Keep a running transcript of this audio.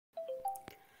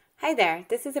Hi there,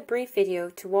 this is a brief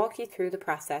video to walk you through the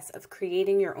process of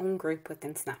creating your own group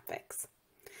within Snapfix.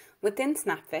 Within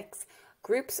Snapfix,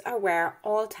 groups are where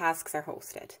all tasks are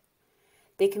hosted.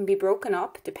 They can be broken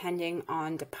up depending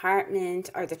on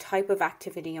department or the type of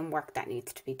activity and work that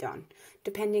needs to be done,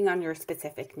 depending on your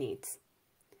specific needs.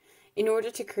 In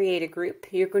order to create a group,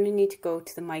 you're going to need to go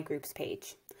to the My Groups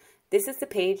page. This is the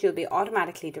page you'll be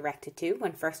automatically directed to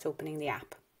when first opening the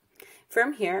app.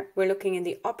 From here, we're looking in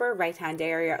the upper right-hand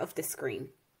area of the screen.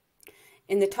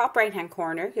 In the top right-hand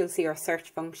corner, you'll see our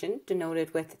search function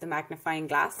denoted with the magnifying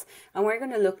glass, and we're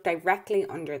going to look directly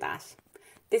under that.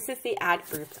 This is the Add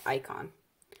Groups icon.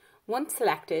 Once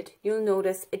selected, you'll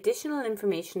notice additional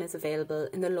information is available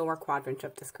in the lower quadrant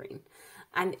of the screen.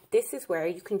 And this is where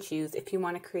you can choose if you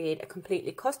want to create a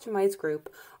completely customized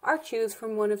group or choose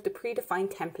from one of the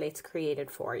predefined templates created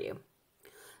for you.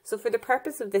 So for the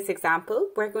purpose of this example,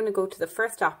 we're going to go to the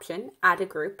first option, Add a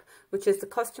Group, which is the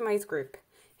Customize Group.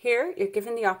 Here, you're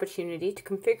given the opportunity to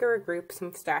configure a group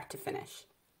from start to finish.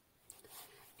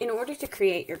 In order to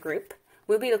create your group,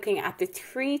 we'll be looking at the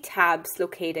three tabs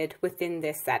located within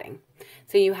this setting.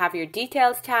 So you have your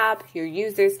Details tab, your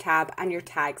Users tab, and your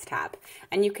Tags tab.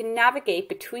 And you can navigate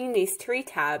between these three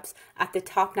tabs at the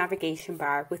top navigation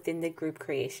bar within the group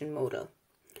creation modal.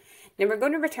 Now we're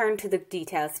going to return to the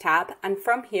Details tab, and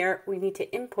from here we need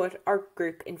to input our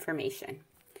group information.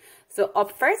 So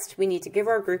up first we need to give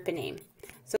our group a name.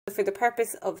 So for the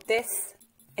purpose of this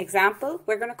example,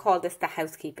 we're going to call this the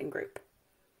Housekeeping group.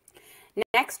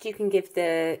 Next, you can give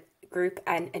the group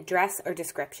an address or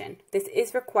description. This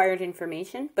is required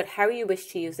information, but how you wish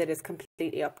to use it is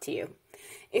completely up to you.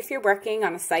 If you're working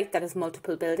on a site that has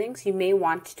multiple buildings, you may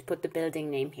want to put the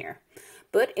building name here.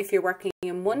 But if you're working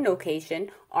in one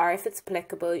location, or if it's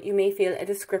applicable, you may feel a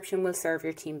description will serve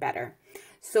your team better.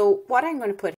 So what I'm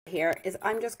going to put here is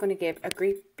I'm just going to give a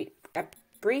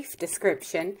brief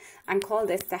description and call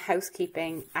this the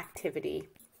housekeeping activity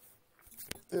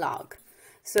log,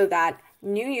 so that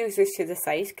new users to the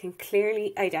site can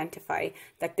clearly identify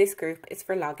that this group is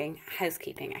for logging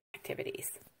housekeeping activities.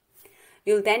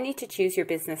 You'll then need to choose your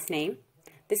business name.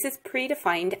 This is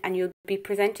predefined and you'll be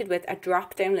presented with a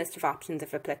drop-down list of options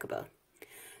if applicable.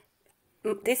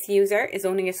 This user is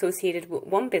only associated with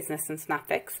one business in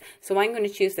Snapfix, so I'm going to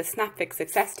choose the Snapfix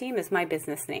Success Team as my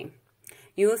business name.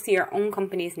 You will see your own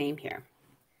company's name here.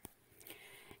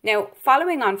 Now,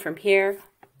 following on from here,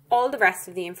 all the rest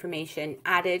of the information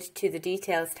added to the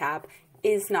Details tab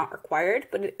is not required,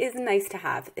 but it is nice to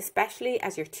have, especially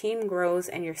as your team grows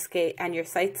and your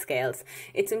site scales.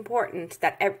 It's important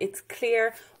that it's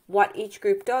clear what each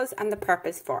group does and the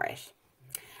purpose for it.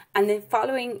 And the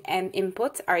following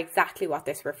inputs are exactly what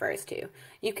this refers to.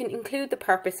 You can include the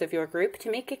purpose of your group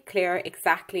to make it clear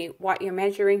exactly what you're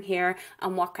measuring here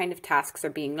and what kind of tasks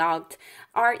are being logged,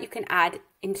 or you can add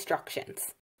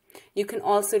instructions. You can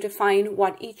also define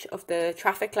what each of the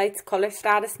traffic lights color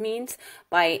status means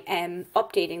by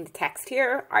updating the text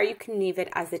here, or you can leave it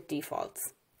as it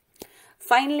defaults.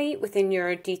 Finally, within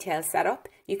your details setup,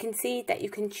 you can see that you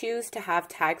can choose to have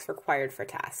tags required for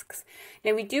tasks.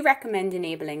 Now, we do recommend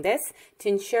enabling this to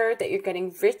ensure that you're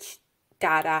getting rich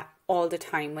data all the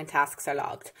time when tasks are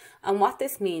logged. And what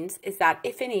this means is that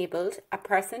if enabled, a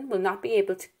person will not be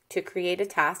able to create a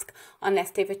task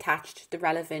unless they've attached the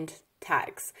relevant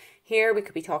tags. Here we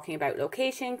could be talking about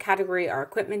location, category or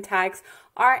equipment tags,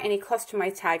 or any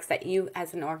customized tags that you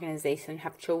as an organization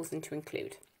have chosen to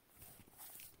include.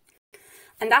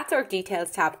 And that's our Details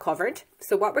tab covered.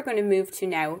 So what we're going to move to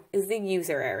now is the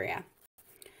user area.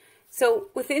 So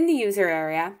within the user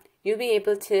area, you'll be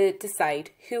able to decide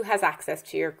who has access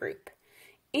to your group.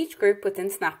 Each group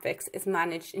within Snapfix is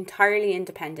managed entirely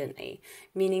independently,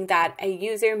 meaning that a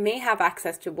user may have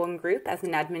access to one group as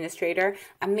an administrator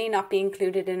and may not be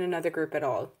included in another group at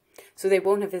all. So they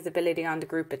won't have visibility on the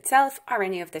group itself or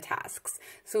any of the tasks.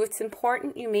 So it's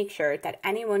important you make sure that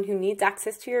anyone who needs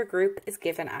access to your group is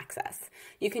given access.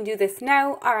 You can do this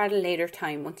now or at a later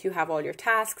time once you have all your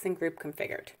tasks and group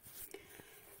configured.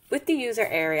 With the user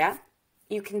area,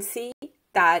 you can see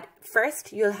that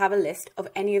first you'll have a list of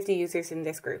any of the users in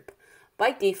this group.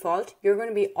 By default, you're going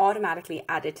to be automatically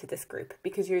added to this group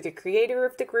because you're the creator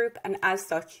of the group, and as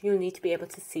such, you'll need to be able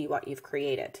to see what you've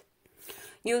created.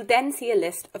 You'll then see a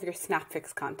list of your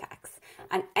Snapfix contacts,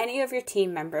 and any of your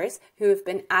team members who have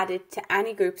been added to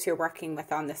any groups you're working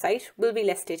with on the site will be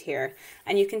listed here,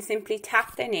 and you can simply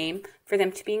tap their name for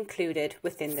them to be included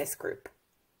within this group.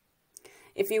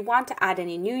 If you want to add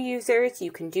any new users,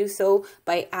 you can do so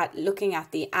by looking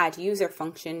at the Add User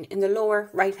function in the lower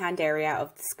right-hand area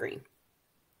of the screen.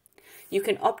 You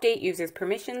can update users'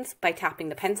 permissions by tapping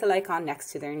the pencil icon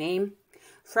next to their name.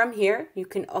 From here, you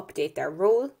can update their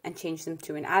role and change them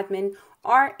to an admin,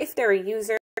 or if they're a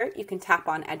user, you can tap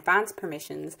on Advanced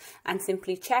Permissions and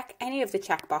simply check any of the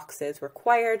checkboxes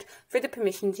required for the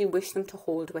permissions you wish them to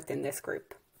hold within this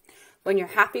group. When you're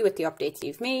happy with the updates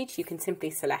you've made, you can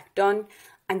simply select Done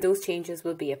and those changes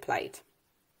will be applied.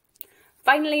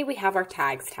 Finally, we have our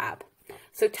Tags tab.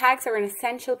 So tags are an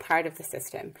essential part of the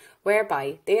system,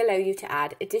 whereby they allow you to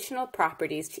add additional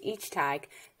properties to each tag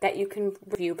that you can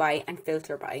review by and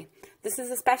filter by. This is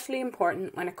especially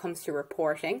important when it comes to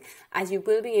reporting, as you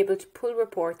will be able to pull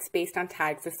reports based on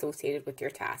tags associated with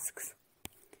your tasks.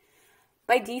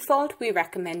 By default, we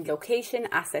recommend location,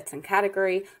 assets and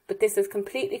category, but this is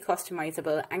completely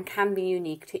customizable and can be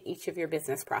unique to each of your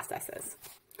business processes.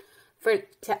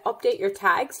 To update your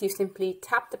tags, you simply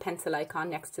tap the pencil icon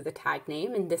next to the tag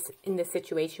name. In this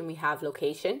situation, we have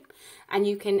location, and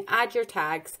you can add your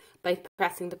tags by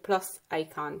pressing the plus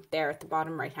icon there at the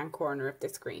bottom right-hand corner of the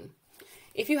screen.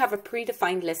 If you have a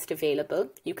predefined list available,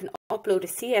 you can upload a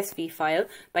CSV file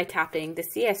by tapping the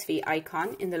CSV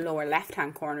icon in the lower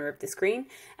left-hand corner of the screen,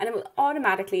 and it will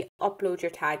automatically upload your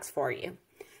tags for you.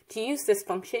 To use this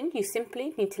function, you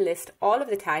simply need to list all of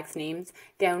the tags names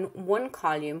down one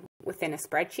column within a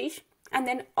spreadsheet and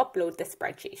then upload the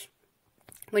spreadsheet.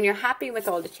 When you're happy with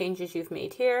all the changes you've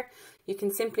made here, you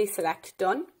can simply select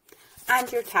Done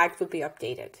and your tags will be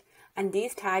updated. And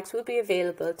these tags will be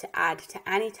available to add to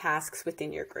any tasks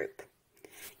within your group.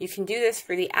 You can do this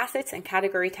for the assets and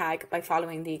category tag by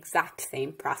following the exact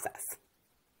same process.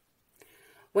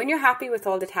 When you're happy with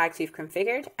all the tags you've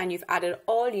configured and you've added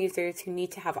all users who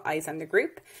need to have eyes on the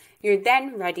group, you're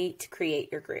then ready to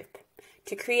create your group.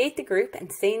 To create the group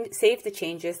and save the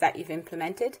changes that you've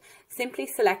implemented, simply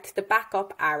select the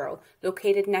backup arrow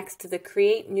located next to the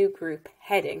Create New Group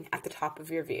heading at the top of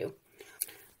your view.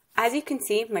 As you can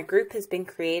see, my group has been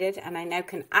created and I now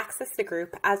can access the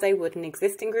group as I would an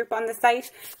existing group on the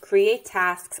site, create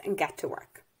tasks and get to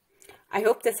work. I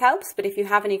hope this helps, but if you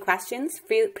have any questions,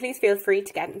 please feel free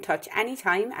to get in touch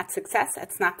anytime at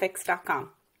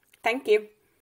success@snapfix.com. Thank you.